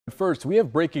First, we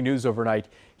have breaking news overnight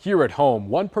here at home.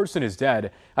 One person is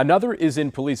dead. Another is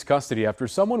in police custody after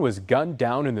someone was gunned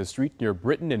down in the street near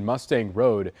Britain and Mustang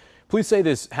Road. Police say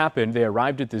this happened. They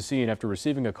arrived at the scene after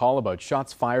receiving a call about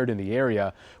shots fired in the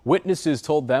area. Witnesses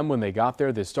told them when they got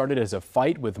there, this started as a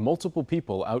fight with multiple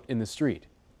people out in the street.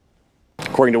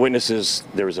 According to witnesses,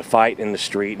 there was a fight in the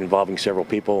street involving several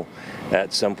people.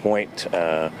 At some point,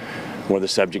 one of the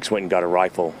subjects went and got a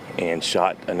rifle and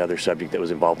shot another subject that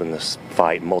was involved in this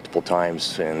fight multiple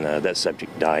times, and that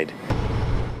subject died.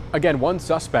 Again, one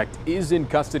suspect is in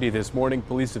custody this morning.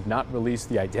 Police have not released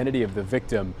the identity of the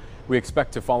victim. We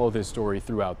expect to follow this story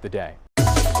throughout the day.